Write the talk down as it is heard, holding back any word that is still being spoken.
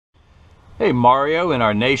Hey Mario, in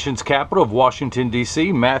our nation's capital of Washington,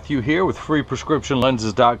 D.C., Matthew here with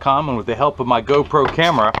freeprescriptionlenses.com, and with the help of my GoPro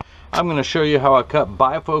camera, I'm going to show you how I cut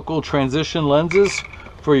bifocal transition lenses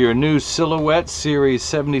for your new Silouette Series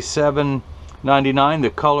 7799. The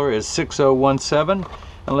color is 6017,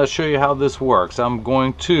 and let's show you how this works. I'm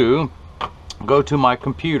going to go to my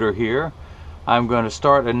computer here. I'm going to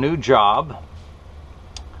start a new job.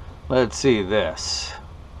 Let's see this.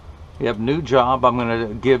 Yep, new job. I'm going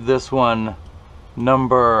to give this one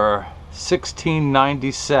number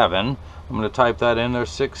 1697. I'm going to type that in there,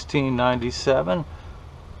 1697.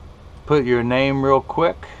 Put your name real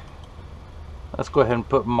quick. Let's go ahead and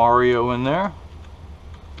put Mario in there.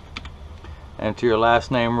 Enter your last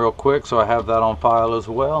name real quick so I have that on file as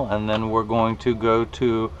well. And then we're going to go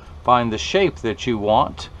to find the shape that you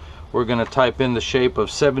want. We're going to type in the shape of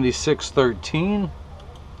 7613.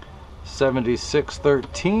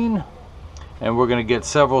 7613, and we're going to get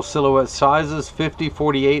several Silouette sizes, 50,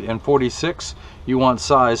 48, and 46. You want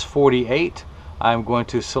size 48. I'm going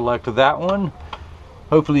to select that one.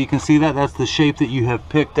 Hopefully you can see that. That's the shape that you have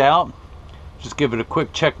picked out. Just give it a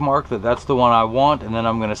quick check mark that that's the one I want, and then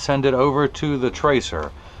I'm going to send it over to the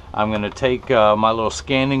tracer. I'm going to take my little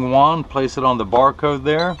scanning wand, place it on the barcode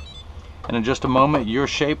there, and in just a moment your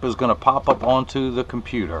shape is going to pop up onto the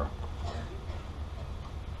computer.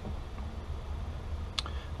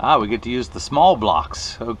 We get to use the small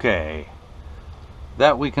blocks. Okay,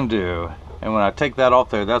 that we can do. And when I take that off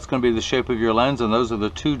there, that's going to be the shape of your lens, and those are the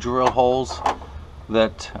two drill holes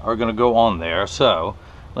that are going to go on there. So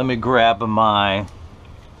let me grab my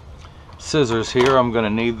scissors here. I'm going to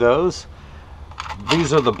need those.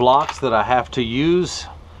 These are the blocks that I have to use.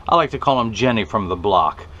 I like to call them Jenny from the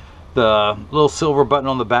block. The little silver button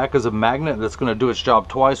on the back is a magnet that's going to do its job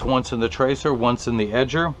twice, once in the tracer, once in the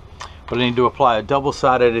edger. But I need to apply a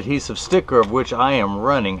double-sided adhesive sticker, of which I am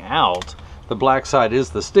running out. The black side is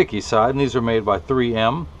the sticky side, and these are made by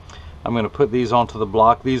 3M. I'm going to put these onto the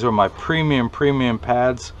block. These are my premium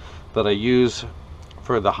pads that I use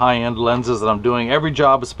for the high-end lenses that I'm doing. Every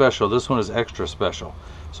job is special. This one is extra special.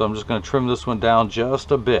 So I'm just going to trim this one down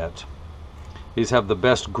just a bit. These have the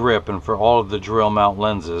best grip, and for all of the drill mount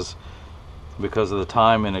lenses, because of the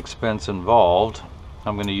time and expense involved,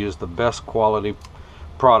 I'm going to use the best quality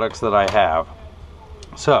products that I have.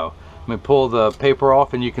 So let me pull the paper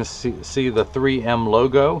off, and you can see the 3M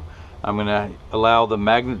logo. I'm going to allow the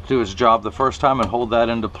magnet to do its job the first time and hold that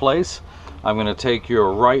into place. I'm going to take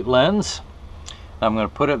your right lens, I'm going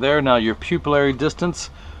to put it there. Now your pupillary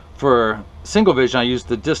distance, for single vision I use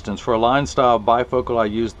the distance. For a line style bifocal I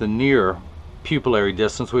use the near pupillary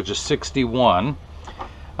distance, which is 61.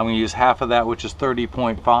 I'm going to use half of that, which is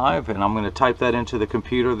 30.5, and I'm going to type that into the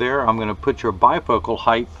computer there. I'm going to put your bifocal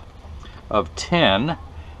height of 10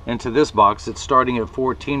 into this box. It's starting at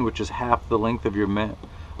 14, which is half the length of your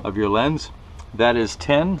lens. That is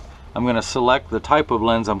 10. I'm going to select the type of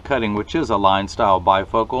lens I'm cutting, which is a line style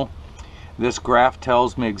bifocal. This graph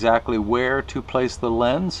tells me exactly where to place the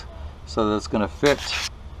lens, so that's going to fit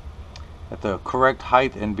at the correct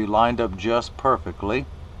height and be lined up just perfectly.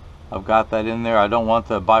 I've got that in there. I don't want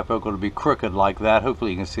the bifocal to be crooked like that.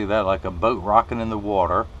 Hopefully you can see that, like a boat rocking in the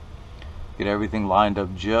water. Get everything lined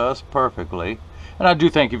up just perfectly. And I do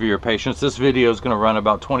thank you for your patience. This video is going to run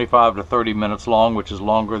about 25 to 30 minutes long, which is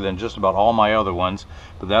longer than just about all my other ones.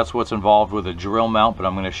 But that's what's involved with a drill mount. But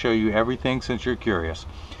I'm going to show you everything since you're curious.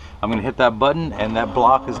 I'm going to hit that button, and that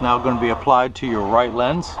block is now going to be applied to your right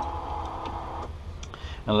lens.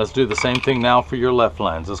 And let's do the same thing now for your left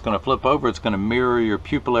lens. It's going to flip over. It's going to mirror your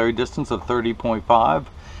pupillary distance of 30.5.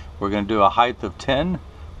 We're going to do a height of 10.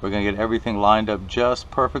 We're going to get everything lined up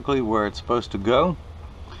just perfectly where it's supposed to go.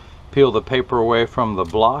 Peel the paper away from the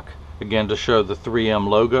block, again to show the 3M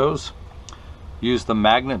logos. Use the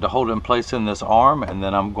magnet to hold it in place in this arm, and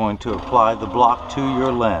then I'm going to apply the block to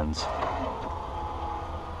your lens.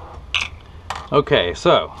 Okay,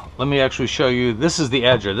 so let me actually show you. This is the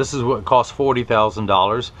edger. This is what costs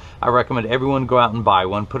 $40,000. I recommend everyone go out and buy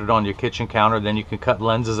one, put it on your kitchen counter, then you can cut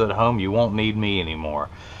lenses at home. You won't need me anymore.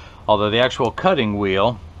 Although the actual cutting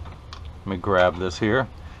wheel, let me grab this here.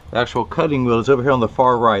 The actual cutting wheel is over here on the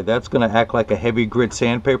far right. That's going to act like a heavy grit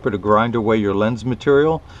sandpaper to grind away your lens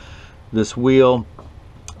material. This wheel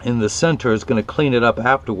in the center is going to clean it up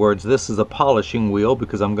afterwards. This is a polishing wheel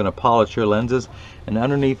because I'm going to polish your lenses. And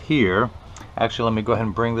underneath here, actually, let me go ahead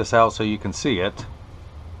and bring this out so you can see it.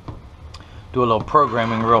 Do a little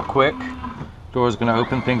programming real quick. Door's going to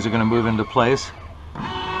open, things are going to move into place.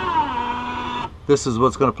 This is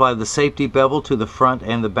what's going to apply the safety bevel to the front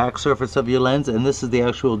and the back surface of your lens, and this is the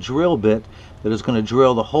actual drill bit that is going to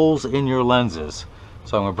drill the holes in your lenses.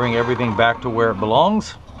 So I'm going to bring everything back to where it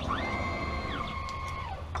belongs.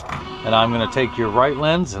 And I'm going to take your right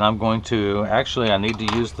lens and I'm going to, actually I need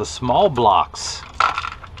to use the small blocks,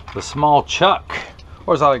 the small Chuck,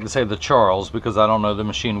 or as I like to say, the Charles, because I don't know the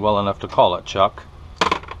machine well enough to call it Chuck.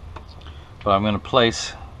 But I'm going to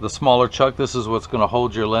place the smaller Chuck. This is what's going to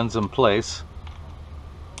hold your lens in place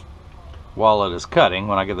while it is cutting.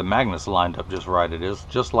 When I get the magnets lined up just right, it is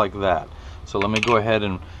just like that. So let me go ahead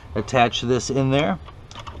and attach this in there.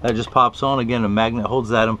 That just pops on. Again, a magnet holds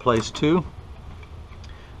that in place too.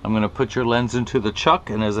 I'm going to put your lens into the Chuck,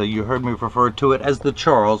 and as you heard me refer to it as the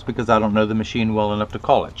Charles because I don't know the machine well enough to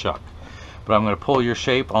call it Chuck. But I'm going to pull your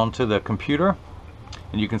shape onto the computer,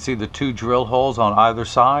 and you can see the 2 drill holes on either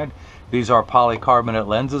side. These are polycarbonate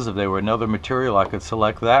lenses. If they were another material, I could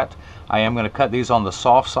select that. I am going to cut these on the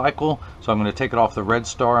soft cycle, so I'm going to take it off the red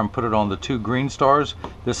star and put it on the 2 green stars.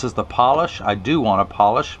 This is the polish. I do want to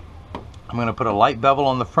polish. I'm going to put a light bevel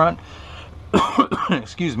on the front,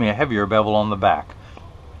 excuse me, a heavier bevel on the back.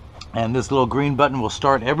 And this little green button will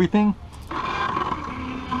start everything.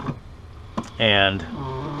 And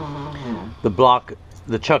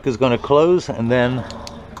the Chuck is going to close, and then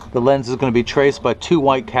the lens is going to be traced by 2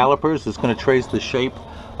 white calipers. It's going to trace the shape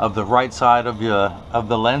of the right side of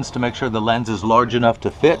the lens to make sure the lens is large enough to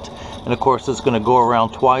fit. And of course it's going to go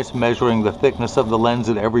around twice, measuring the thickness of the lens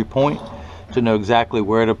at every point to know exactly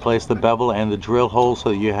where to place the bevel and the drill hole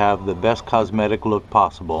so you have the best cosmetic look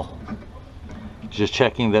possible. Just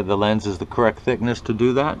checking that the lens is the correct thickness to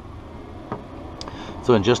do that.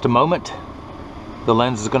 So in just a moment, the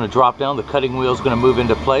lens is going to drop down, the cutting wheel is going to move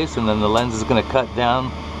into place, and then the lens is going to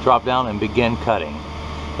drop down and begin cutting.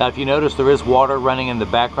 Now if you notice, there is water running in the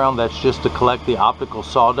background. That's just to collect the optical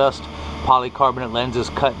sawdust. Polycarbonate lenses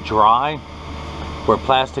cut dry, where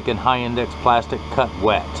plastic and high index plastic cut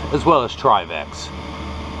wet, as well as Trivex.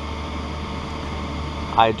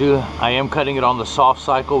 I am cutting it on the soft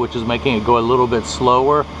cycle, which is making it go a little bit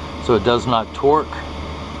slower so it does not torque.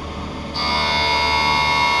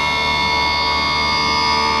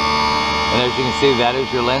 And as you can see, that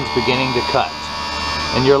is your lens beginning to cut.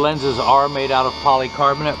 And your lenses are made out of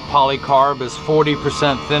polycarbonate. Polycarb is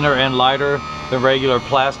 40% thinner and lighter than regular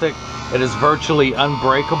plastic. It is virtually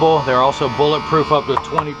unbreakable. They're also bulletproof up to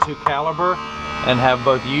 22 caliber and have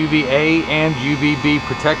both UVA and UVB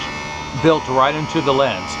protection built right into the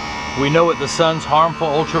lens. We know what the sun's harmful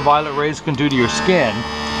ultraviolet rays can do to your skin,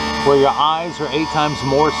 where your eyes are 8 times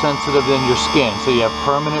more sensitive than your skin, so you have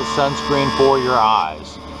permanent sunscreen for your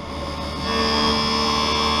eyes.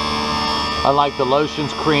 Unlike the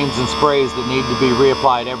lotions, creams, and sprays that need to be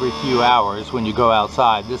reapplied every few hours when you go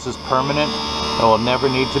outside, this is permanent and will never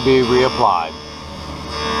need to be reapplied.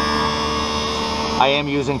 I am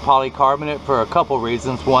using polycarbonate for a couple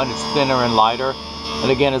reasons. One, it's thinner and lighter. And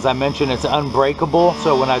again, as I mentioned, it's unbreakable,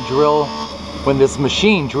 so when this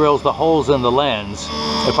machine drills the holes in the lens,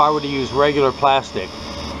 if I were to use regular plastic,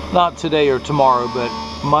 not today or tomorrow, but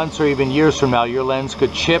months or even years from now, your lens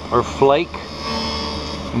could chip or flake.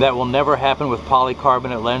 And that will never happen with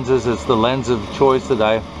polycarbonate lenses. It's the lens of choice that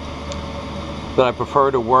I prefer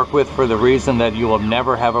to work with, for the reason that you will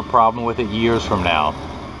never have a problem with it years from now.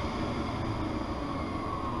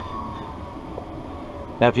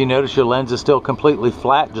 Now if you notice, your lens is still completely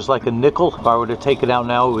flat, just like a nickel. If I were to take it out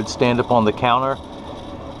now, it would stand up on the counter.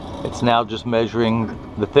 It's now just measuring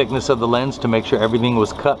the thickness of the lens to make sure everything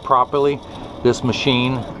was cut properly. This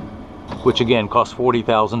machine, which again costs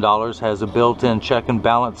 $40,000, has a built-in check and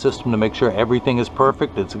balance system to make sure everything is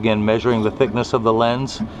perfect. It's again measuring the thickness of the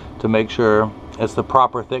lens to make sure it's the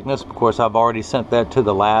proper thickness. Of course, I've already sent that to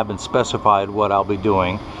the lab and specified what I'll be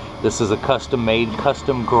doing. This is a custom-made,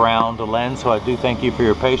 custom-ground lens, so I do thank you for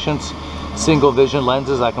your patience. Single vision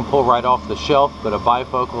lenses I can pull right off the shelf, but a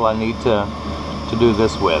bifocal I need to do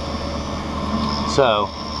this with. So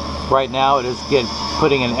right now it is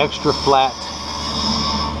putting an extra flat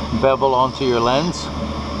bevel onto your lens,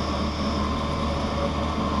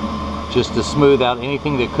 just to smooth out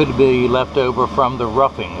anything that could be left over from the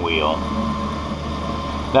roughing wheel.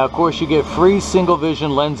 Now of course you get free single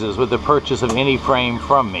vision lenses with the purchase of any frame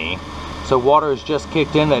from me. So water has just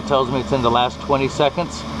kicked in. That tells me it's in the last 20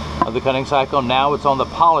 seconds of the cutting cycle. Now it's on the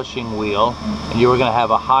polishing wheel, and you are going to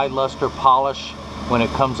have a high luster polish when it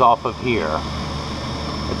comes off of here.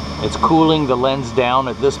 It's cooling the lens down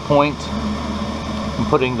at this point and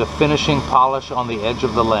putting the finishing polish on the edge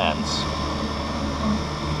of the lens.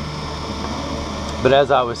 But as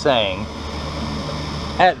I was saying,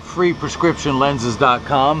 at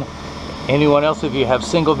freeprescriptionlenses.com, anyone else, if you have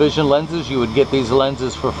single vision lenses, you would get these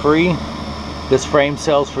lenses for free. This frame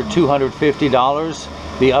sells for $250.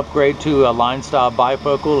 The upgrade to a line style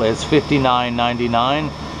bifocal is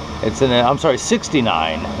 $59.99. It's I'm sorry,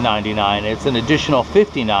 $69.99. It's an additional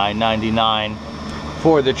 $59.99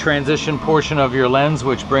 for the transition portion of your lens,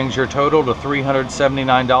 which brings your total to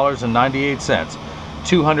 $379.98.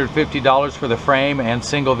 $250 for the frame and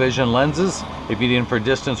single vision lenses. If you need them for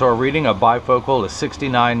distance or reading, a bifocal is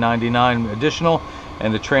 $69.99 additional,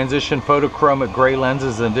 and the transition photochromic gray lens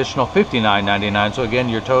is an additional $59.99. So again,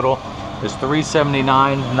 your total is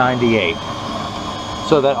 $379.98.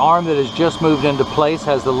 So that arm that has just moved into place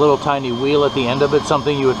has the little tiny wheel at the end of it,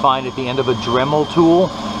 something you would find at the end of a Dremel tool.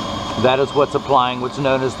 That is what's applying what's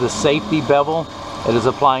known as the safety bevel. It is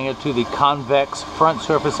applying it to the convex front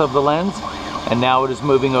surface of the lens, and now it is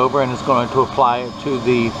moving over and is going to apply it to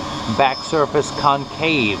the back surface,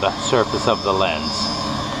 concave surface of the lens.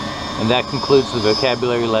 And that concludes the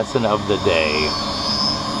vocabulary lesson of the day.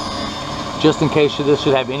 Just in case this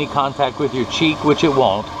should have any contact with your cheek, which it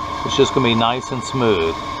won't, it's just going to be nice and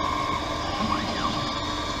smooth.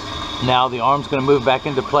 Now the arm's going to move back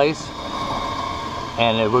into place,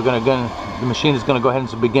 and the machine is going to go ahead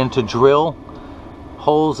and begin to drill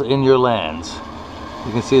holes in your lens.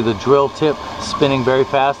 You can see the drill tip spinning very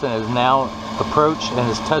fast and is now approached and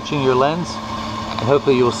is touching your lens. And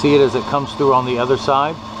hopefully you'll see it as it comes through on the other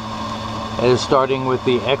side. It is starting with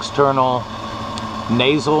the external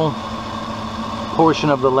nasal portion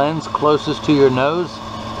of the lens closest to your nose.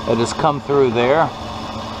 It has come through there.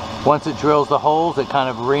 Once it drills the holes, it kind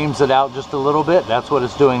of reams it out just a little bit. That's what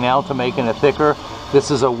it's doing now to making it thicker. This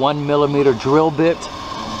is a 1mm drill bit.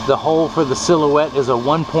 The hole for the Silouette is a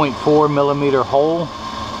 1.4mm hole.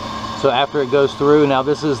 So after it goes through, now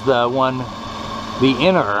this is the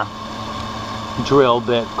inner drill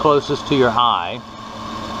bit closest to your eye.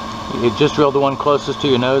 It just drilled the one closest to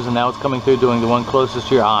your nose, and now it's coming through doing the one closest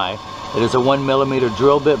to your eye. It is a 1mm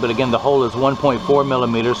drill bit, but again the hole is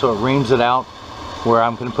 1.4mm, so it reams it out where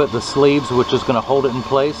I'm going to put the sleeves, which is going to hold it in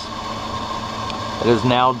place. It is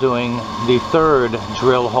now doing the third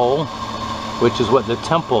drill hole, which is what the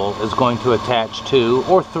temple is going to attach to,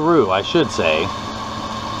 or through, I should say.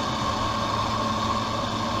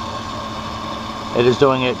 It is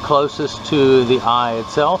doing it closest to the eye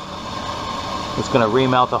itself. It's going to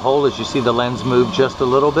ream out the hole as you see the lens move just a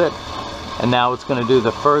little bit. And now it's going to do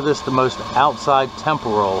the furthest, the most outside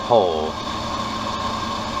temporal hole.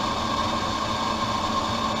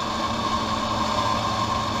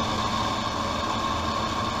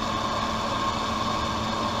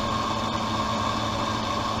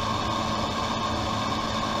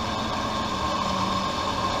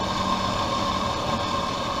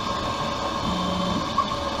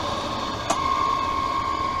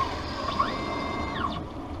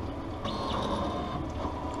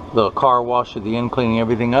 Little car wash at the end, cleaning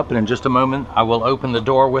everything up, and in just a moment I will open the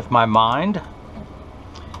door with my mind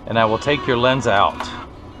and I will take your lens out.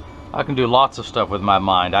 I can do lots of stuff with my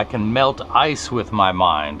mind. I can melt ice with my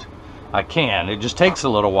mind. I can. It just takes a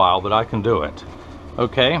little while, but I can do it.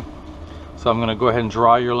 Okay, so I'm going to go ahead and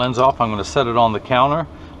dry your lens off. I'm going to set it on the counter.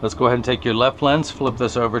 Let's go ahead and take your left lens, flip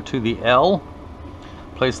this over to the L,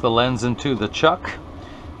 place the lens into the chuck,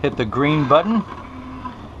 hit the green button.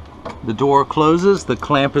 The door closes, the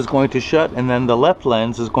clamp is going to shut, and then the left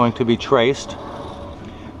lens is going to be traced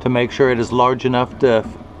to make sure it is large enough to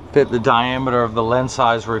fit the diameter of the lens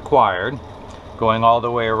size required, going all the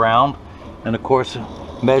way around, and of course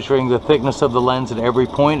measuring the thickness of the lens at every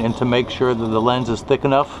point, and to make sure that the lens is thick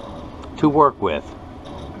enough to work with,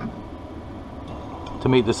 to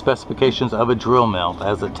meet the specifications of a drill mount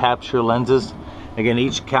as it taps your lenses. Again,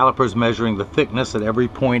 each caliper is measuring the thickness at every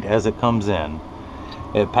point as it comes in.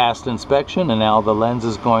 It passed inspection, and now the lens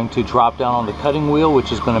is going to drop down on the cutting wheel,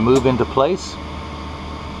 which is going to move into place.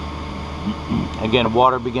 Again,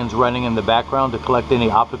 water begins running in the background to collect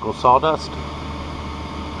any optical sawdust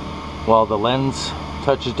while the lens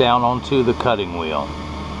touches down onto the cutting wheel.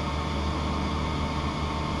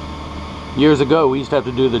 Years ago, we used to have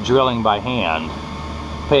to do the drilling by hand,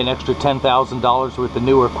 pay an extra $10,000 worth of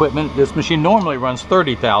newer equipment. This machine normally runs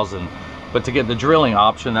 $30,000. But to get the drilling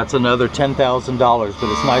option, that's another $10,000. But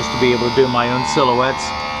it's nice to be able to do my own silhouettes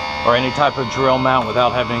or any type of drill mount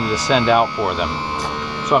without having to send out for them.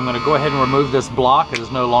 So I'm going to go ahead and remove this block. It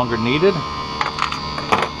is no longer needed.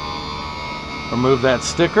 Remove that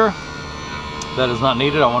sticker. That is not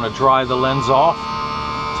needed. I want to dry the lens off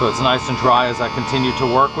so it's nice and dry as I continue to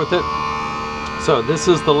work with it. So this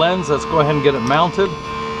is the lens. Let's go ahead and get it mounted.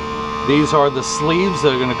 These are the sleeves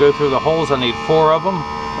that are going to go through the holes. I need 4 of them.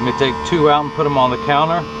 Let me take 2 out and put them on the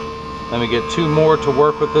counter. Let me get 2 more to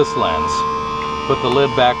work with this lens. Put the lid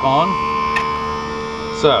back on.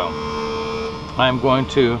 So, I'm going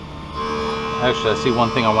to, actually I see one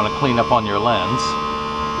thing I want to clean up on your lens.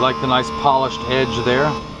 Like the nice polished edge there.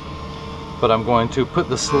 but I'm going to put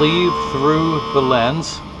the sleeve through the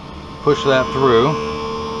lens, push that through,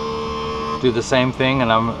 do the same thing,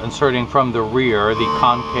 and I'm inserting from the rear, the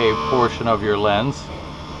concave portion of your lens.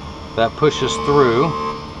 That pushes through.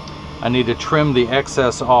 I need to trim the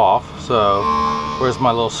excess off, so where's my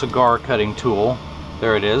little cigar cutting tool?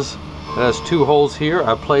 There it is. It has 2 holes here.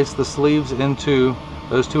 I place the sleeves into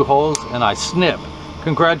those 2 holes and I snip.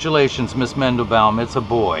 Congratulations, Miss Mendelbaum, it's a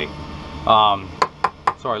boy.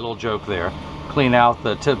 Sorry, little joke there. Clean out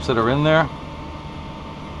the tips that are in there.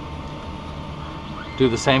 Do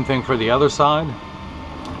the same thing for the other side.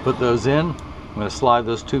 Put those in. I'm going to slide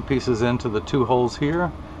those 2 pieces into the 2 holes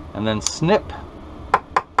here and then snip.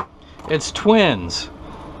 It's twins.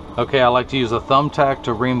 Okay, I like to use a thumbtack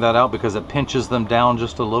to ream that out because it pinches them down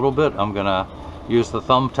just a little bit. I'm going to use the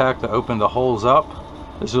thumbtack to open the holes up.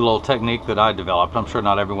 This is a little technique that I developed. I'm sure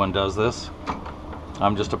not everyone does this.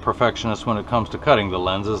 I'm just a perfectionist when it comes to cutting the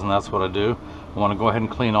lenses, and that's what I do. I want to go ahead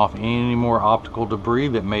and clean off any more optical debris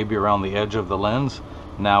that may be around the edge of the lens.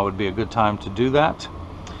 Now would be a good time to do that.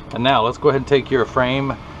 And now let's go ahead and take your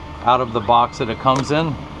frame out of the box that it comes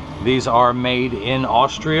in. These are made in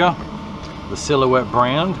Austria, the Silouette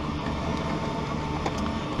brand.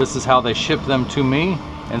 This is how they ship them to me,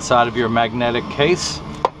 inside of your magnetic case.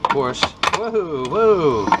 Of course, whoa,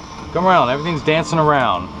 whoa, come around, everything's dancing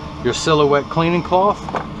around. Your Silouette cleaning cloth,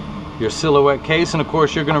 your Silouette case, and of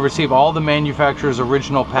course you're going to receive all the manufacturer's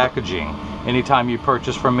original packaging anytime you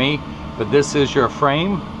purchase from me. But this is your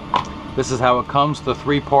frame. This is how it comes, the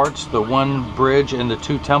 3 parts, the 1 bridge and the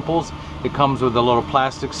 2 temples. It comes with a little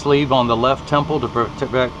plastic sleeve on the left temple to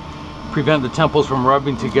prevent the temples from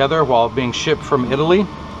rubbing together while being shipped from Italy,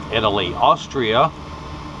 Austria,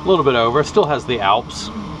 a little bit over. Still has the Alps.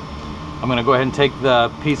 I'm going to go ahead and take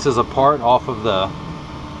the pieces apart off of the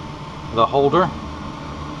holder.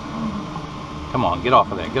 Come on, get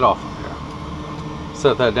off of there, get off of there.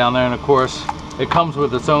 Set that down there, and of course it comes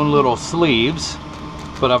with its own little sleeves,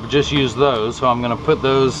 but I've just used those, so I'm going to put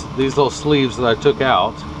these little sleeves that I took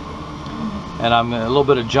out. And I'm a little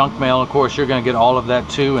bit of junk mail. Of course, you're going to get all of that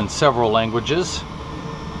too in several languages.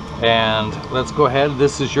 And let's go ahead.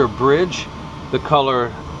 This is your bridge. The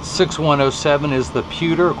color 6107 is the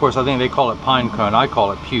pewter. Of course, I think they call it pine cone. I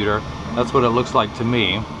call it pewter. That's what it looks like to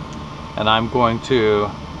me. And I'm going to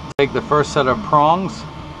take the first set of prongs,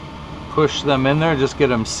 push them in there, just get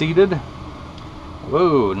them seated.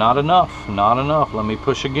 Whoa, not enough, not enough. Let me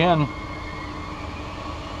push again.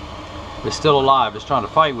 It's still alive. It's trying to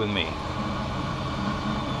fight with me.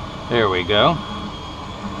 There we go.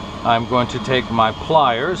 I'm going to take my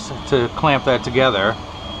pliers to clamp that together.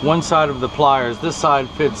 One side of the pliers, this side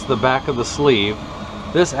fits the back of the sleeve.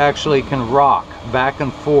 This actually can rock back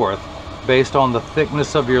and forth based on the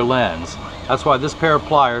thickness of your lens. That's why this pair of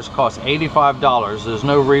pliers costs $85. There's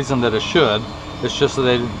no reason that it should. It's just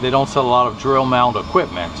that they don't sell a lot of drill mount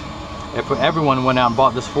equipment. If everyone went out and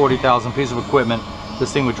bought this 40,000 piece of equipment,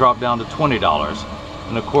 this thing would drop down to $20.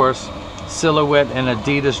 And of course, Silouette and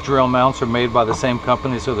Adidas drill mounts are made by the same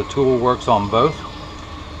company, so the tool works on both.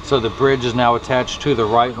 So the bridge is now attached to the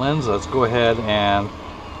right lens. Let's go ahead and,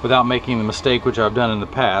 without making the mistake which I've done in the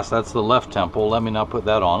past, that's the left temple. Let me not put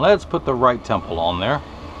that on. Let's put the right temple on there.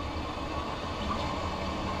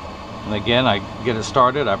 And again, I get it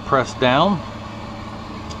started. I press down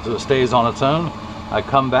so it stays on its own. I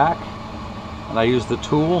come back and I use the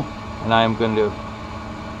tool, and I am going to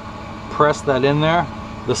press that in there.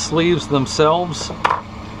 The sleeves themselves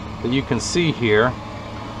that you can see here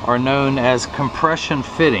are known as compression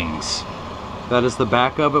fittings. That is the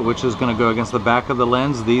back of it, which is going to go against the back of the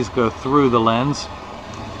lens. These go through the lens.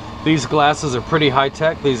 These glasses are pretty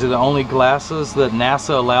high-tech. These are the only glasses that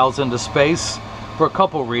NASA allows into space for a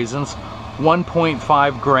couple reasons.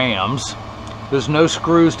 1.5 grams. There's no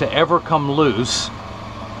screws to ever come loose,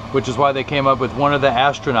 which is why they came up with one of the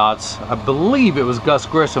astronauts, I believe it was Gus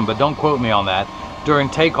Grissom, but don't quote me on that. During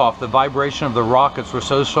takeoff, the vibration of the rockets were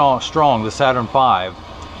so strong, the Saturn V,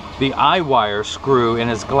 the eye wire screw in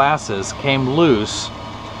his glasses came loose,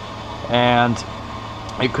 and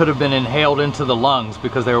it could have been inhaled into the lungs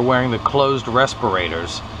because they were wearing the closed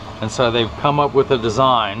respirators. And so they've come up with a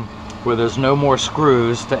design where there's no more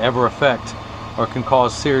screws to ever affect or can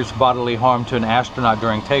cause serious bodily harm to an astronaut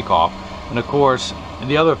during takeoff. And of course,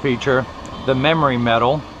 the other feature, the memory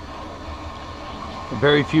metal,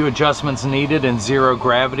 very few adjustments needed in zero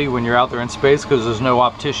gravity when you're out there in space, because there's no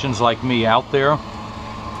opticians like me out there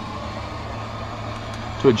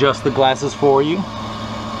to adjust the glasses for you.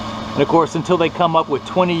 And of course, until they come up with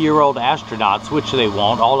 20-year-old astronauts, which they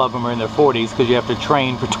won't, all of them are in their 40s because you have to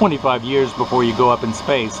train for 25 years before you go up in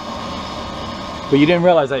space. But you didn't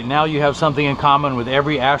realize that now you have something in common with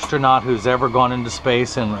every astronaut who's ever gone into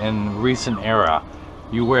space in recent era.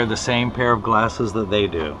 You wear the same pair of glasses that they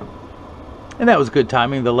do. And that was good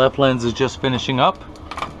timing. The left lens is just finishing up.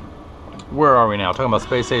 Where are we now? Talking about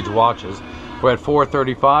space age watches. We're at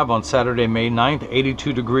 4:35 on Saturday, May 9th,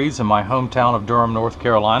 82 degrees in my hometown of Durham, North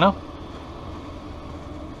Carolina.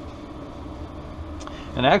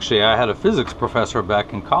 And actually, I had a physics professor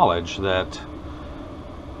back in college that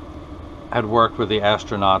had worked with the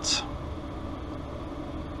astronauts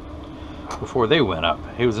before they went up.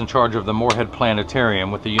 He was in charge of the Moorhead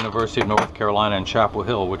Planetarium with the University of North Carolina in Chapel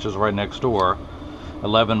Hill, which is right next door,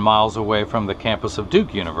 11 miles away from the campus of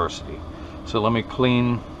Duke University. So let me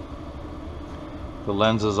clean the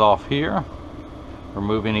lenses off here,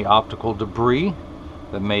 remove any optical debris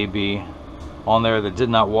that may be on there that did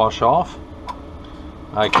not wash off.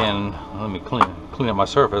 Let me clean up my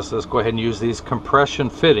surface. Let's go ahead and use these compression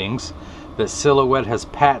fittings that Silouette has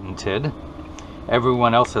patented.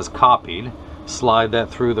 Everyone else has copied. Slide that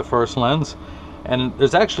through the first lens. And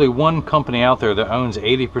there's actually one company out there that owns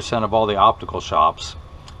 80% of all the optical shops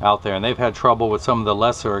out there, and they've had trouble with some of the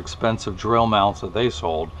lesser expensive drill mounts that they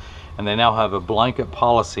sold, and they now have a blanket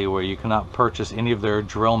policy where you cannot purchase any of their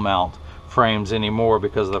drill mount frames anymore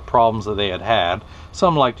because of the problems that they had.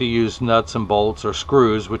 Some like to use nuts and bolts or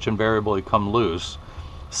screws, which invariably come loose.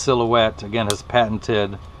 Silouette again has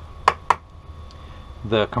patented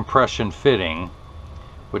the compression fitting,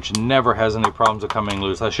 which never has any problems of coming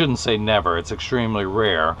loose. I shouldn't say never, it's extremely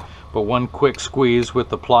rare, but one quick squeeze with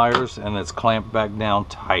the pliers and it's clamped back down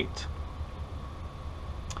tight.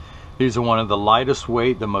 These are one of the lightest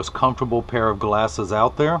weight, the most comfortable pair of glasses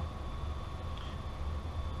out there.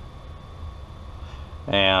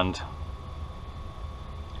 And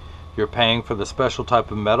you're paying for the special type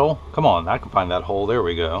of metal. Come on, I can find that hole, there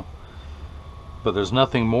we go. But there's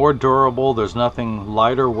nothing more durable, there's nothing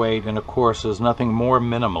lighter weight, and of course there's nothing more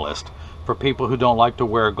minimalist. For people who don't like to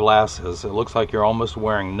wear glasses, it looks like you're almost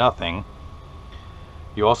wearing nothing.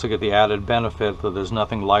 You also get the added benefit that there's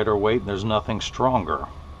nothing lighter weight, there's nothing stronger.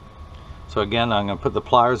 So again, I'm going to put the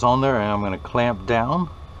pliers on there and I'm going to clamp down.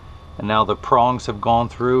 And now the prongs have gone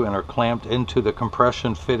through and are clamped into the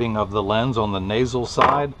compression fitting of the lens on the nasal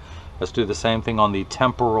side. Let's do the same thing on the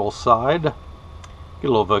temporal side. Get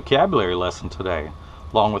a little vocabulary lesson today,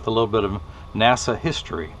 along with a little bit of NASA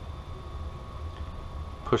history.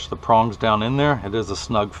 Push the prongs down in there. It is a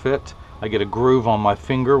snug fit. I get a groove on my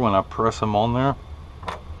finger when I press them on there.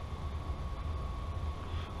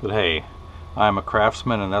 But hey, I'm a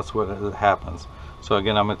craftsman and that's what happens. So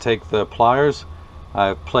again, I'm going to take the pliers.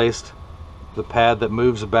 I've placed the pad that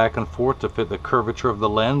moves back and forth to fit the curvature of the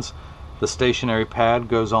lens. The stationary pad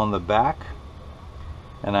goes on the back,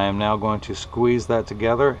 and I am now going to squeeze that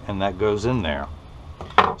together, and that goes in there.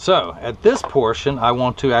 So at this portion, I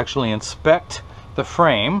want to actually inspect the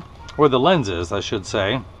frame, or the lenses I should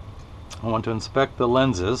say. I want to inspect the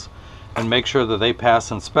lenses and make sure that they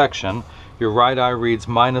pass inspection. Your right eye reads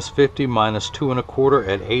 -50, -2¼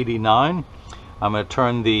 at 89. I'm going to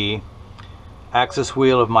turn the axis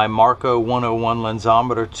wheel of my Marco 101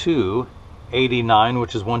 lensometer to 89,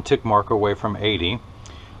 which is one tick marker away from 80.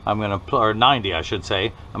 I'm going to, or 90 I should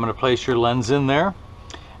say. I'm going to place your lens in there,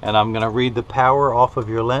 and I'm going to read the power off of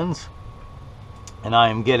your lens, and I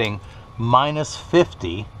am getting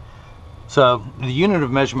 -50. So the unit of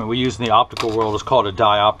measurement we use in the optical world is called a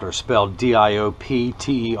diopter, spelled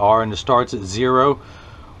D-I-O-P-T-E-R, and it starts at 0,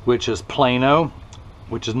 which is Plano,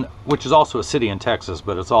 which is also a city in Texas,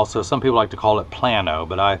 but it's also, some people like to call it Plano,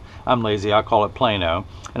 but I'm lazy, I call it Plano.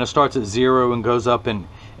 And it starts at 0 and goes up in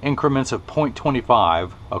increments of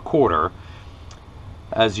 0.25, a quarter,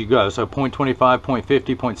 as you go. So 0.25,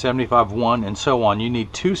 0.50, 0.75, 1, and so on. You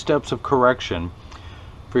need 2 steps of correction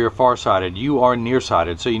for your farsighted. You are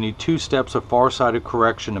nearsighted, so you need 2 steps of farsighted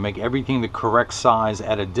correction to make everything the correct size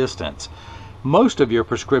at a distance. Most of your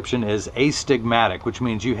prescription is astigmatic, which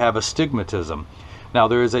means you have astigmatism. Now,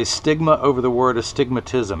 there is a stigma over the word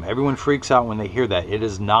astigmatism. Everyone freaks out when they hear that. It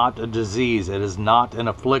is not a disease. It is not an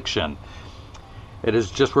affliction. It is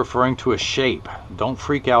just referring to a shape. Don't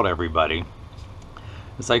freak out, everybody.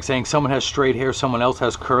 It's like saying someone has straight hair, someone else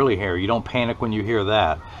has curly hair. You don't panic when you hear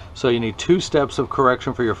that. So you need 2 steps of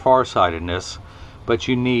correction for your farsightedness, but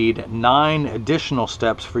you need 9 additional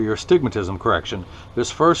steps for your astigmatism correction.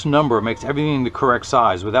 This first number makes everything the correct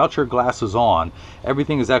size. Without your glasses on,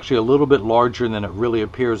 everything is actually a little bit larger than it really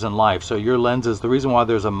appears in life. So your lenses, the reason why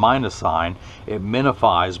there's a minus sign, it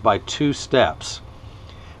minifies by 2 steps.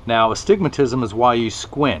 Now, astigmatism is why you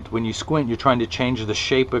squint. When you squint, you're trying to change the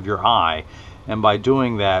shape of your eye, and by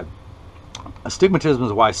doing that, Astigmatism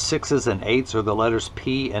is why 6s and 8s, or the letters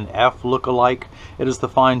P and F, look alike. It is the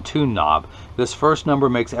fine-tune knob. This first number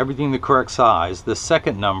makes everything the correct size. The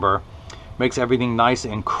second number makes everything nice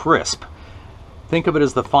and crisp. Think of it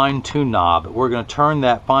as the fine-tune knob. We're going to turn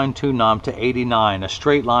that fine-tune knob to 89. A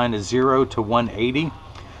straight line is 0 to 180.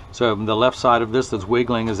 So the left side of this that's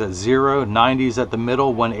wiggling is at 0, 90 is at the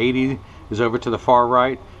middle, 180 is over to the far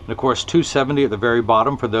right. And of course 270 at the very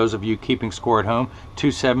bottom for those of you keeping score at home.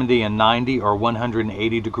 270 and 90 are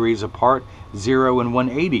 180 degrees apart. 0 and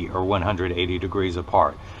 180 are 180 degrees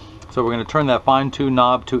apart. So we're going to turn that fine-tune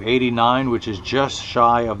knob to 89, which is just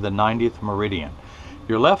shy of the 90th meridian.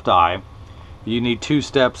 Your left eye, you need 2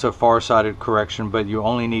 steps of far-sighted correction, but you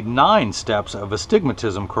only need 9 steps of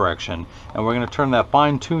astigmatism correction. And we're going to turn that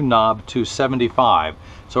fine-tune knob to 75.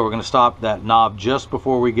 So we're going to stop that knob just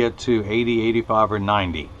before we get to 80, 85, or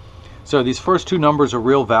 90. So these first 2 numbers are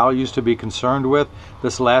real values to be concerned with.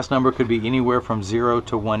 This last number could be anywhere from 0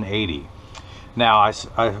 to 180. Now I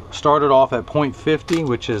started off at 0.50,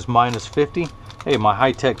 which is minus 50. Hey, my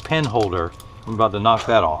high-tech pen holder, I'm about to knock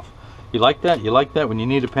that off. You like that? You like that when you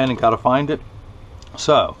need a pen and got to find it?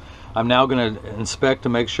 So I'm now going to inspect to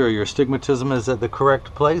make sure your astigmatism is at the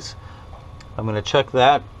correct place. I'm going to check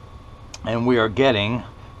that, and we are getting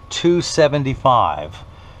 275,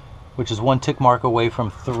 which is 1 tick mark away from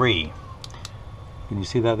 3. Can you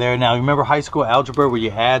see that there? Now remember high school algebra where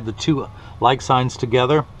you add the 2 like signs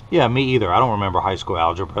together? Yeah, me either. I don't remember high school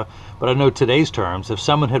algebra, but I know today's terms. If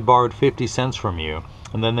someone had borrowed 50 cents from you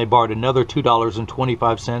and then they borrowed another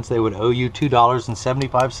 $2.25, they would owe you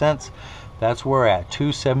 $2.75. That's where we're at,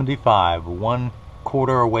 275,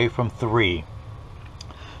 1/4 away from 3.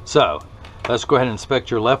 So let's go ahead and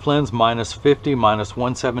inspect your left lens. Minus 50, minus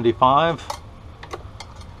 175.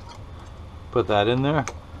 Put that in there.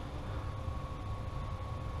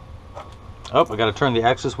 Oh, I got to turn the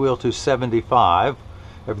axis wheel to 75.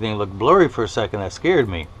 Everything looked blurry for a second. That scared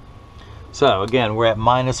me. So again, we're at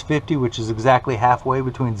minus 50, which is exactly halfway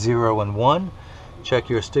between 0 and 1. Check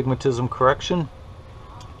your astigmatism correction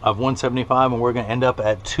of 175, and we're going to end up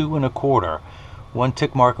at 2 1/4. 1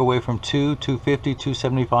 tick mark away from 2, 250,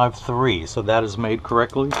 275, 3. So that is made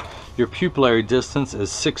correctly. Your pupillary distance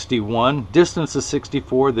is 61. Distance is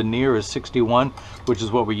 64. The near is 61, which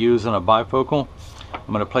is what we use in a bifocal.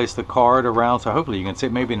 I'm going to place the card around, so hopefully you can see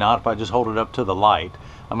it. Maybe not if I just hold it up to the light.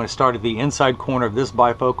 I'm going to start at the inside corner of this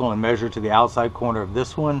bifocal and measure to the outside corner of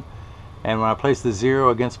this one. And when I place the 0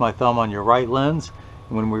 against my thumb on your right lens,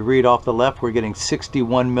 when we read off the left, we're getting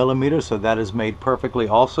 61 millimeters, so that is made perfectly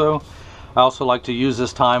also. I also like to use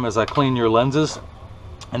this time as I clean your lenses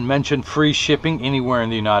and mention free shipping anywhere in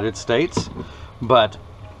the United States. But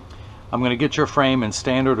I'm going to get your frame in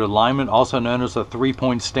standard alignment, also known as a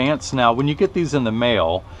 3-point stance. Now, when you get these in the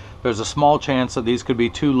mail, there's a small chance that these could be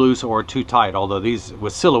too loose or too tight, although these,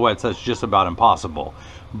 with silhouettes, that's just about impossible.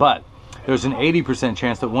 But there's an 80%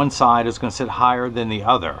 chance that one side is going to sit higher than the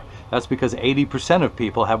other. That's because 80% of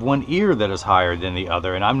people have one ear that is higher than the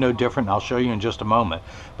other, and I'm no different, and I'll show you in just a moment.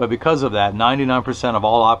 But because of that, 99% of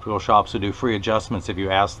all optical shops will do free adjustments if you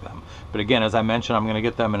ask them. But again, as I mentioned, I'm going to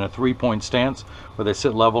get them in a 3-point stance where they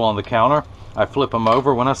sit level on the counter. I flip them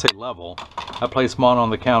over. When I say level, I place them on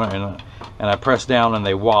the counter and I press down and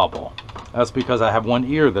they wobble. That's because I have one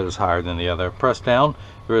ear that is higher than the other. Press down,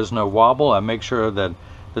 there is no wobble. I make sure that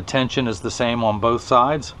the tension is the same on both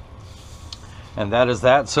sides. And that is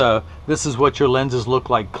that. So this is what your lenses look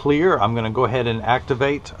like clear. I'm going to go ahead and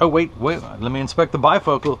activate. Oh, wait, let me inspect the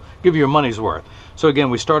bifocal, give you your money's worth. So again,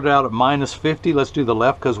 we started out at minus 50. Let's do the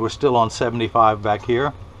left because we're still on 75 back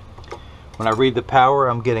here. When I read the power,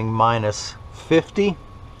 I'm getting minus 50.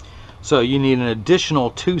 So you need an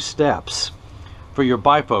additional 2 steps for your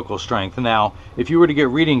bifocal strength. Now, if you were to get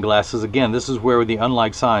reading glasses, again, this is where the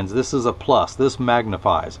unlike signs, this is a plus, this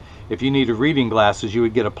magnifies. If you needed reading glasses, you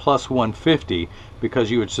would get a plus 150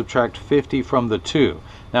 because you would subtract 50 from the 2.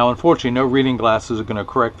 Now, unfortunately, no reading glasses are going to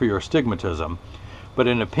correct for your astigmatism, but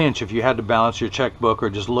in a pinch, if you had to balance your checkbook or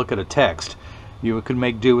just look at a text, you could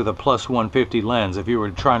make do with a plus 150 lens. If you were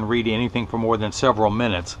to try and read anything for more than several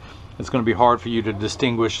minutes, it's going to be hard for you to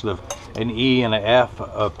distinguish an E and an F,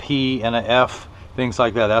 a P and an F, things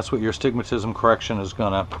like that. That's what your astigmatism correction is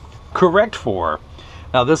going to correct for.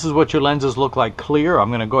 Now this is what your lenses look like clear. I'm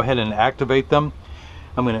going to go ahead and activate them.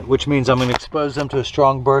 Which means I'm going to expose them to a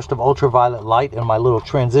strong burst of ultraviolet light in my little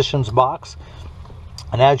transitions box.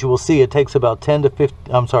 And as you will see, it takes about 30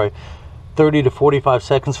 to 45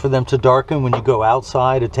 seconds for them to darken. When you go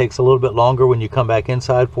outside, it takes a little bit longer. When you come back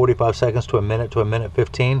inside, 45 seconds to a minute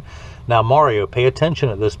 15. Now Mario, pay attention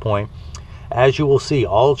at this point. As you will see,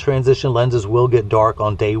 all transition lenses will get dark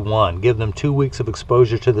on day 1. Give them 2 weeks of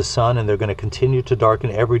exposure to the sun, and they're going to continue to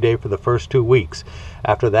darken every day for the first 2 weeks.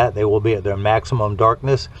 After that, they will be at their maximum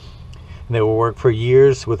darkness. They will work for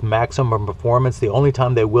years with maximum performance. The only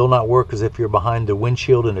time they will not work is if you're behind the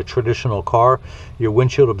windshield in a traditional car. Your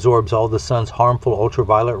windshield absorbs all the sun's harmful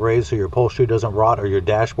ultraviolet rays, so your upholstery doesn't rot or your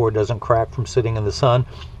dashboard doesn't crack from sitting in the sun,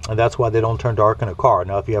 and that's why they don't turn dark in a car.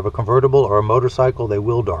 Now, if you have a convertible or a motorcycle, they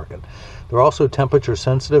will darken. They're also temperature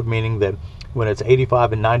sensitive, meaning that when it's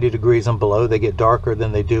 85 and 90 degrees and below, they get darker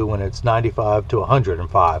than they do when it's 95 to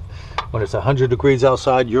 105. When it's 100 degrees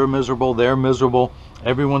outside, you're miserable, they're miserable.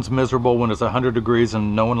 Everyone's miserable when it's 100 degrees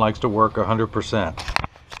and no one likes to work 100%.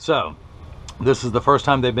 So, this is the first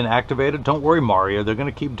time they've been activated. Don't worry, Mario, they're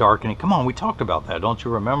going to keep darkening. Come on, we talked about that, don't you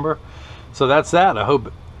remember? So that's that. I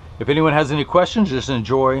hope if anyone has any questions, just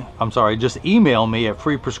email me at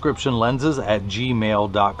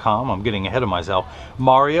freeprescriptionlenses@gmail.com. I'm getting ahead of myself.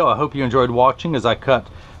 Mario, I hope you enjoyed watching as I cut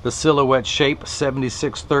the Silouette Shape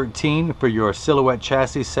 7613 for your Silouette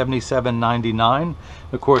chassis 7799.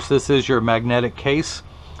 Of course, this is your magnetic case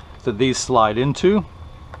that these slide into.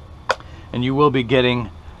 And you will be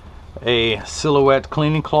getting a Silouette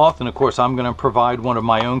cleaning cloth, and of course I'm going to provide one of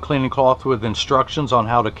my own cleaning cloth with instructions on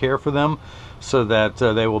how to care for them, so that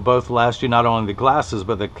they will both last you, not only the glasses,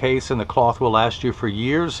 but the case and the cloth will last you for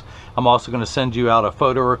years. I'm also going to send you out a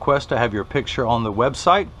photo request to have your picture on the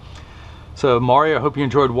website. So Mario, I hope you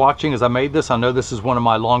enjoyed watching as I made this. I know this is one of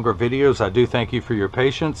my longer videos. I do thank you for your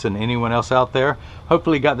patience, and anyone else out there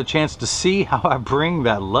hopefully got the chance to see how I bring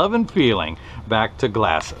that love and feeling back to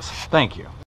glasses. Thank you.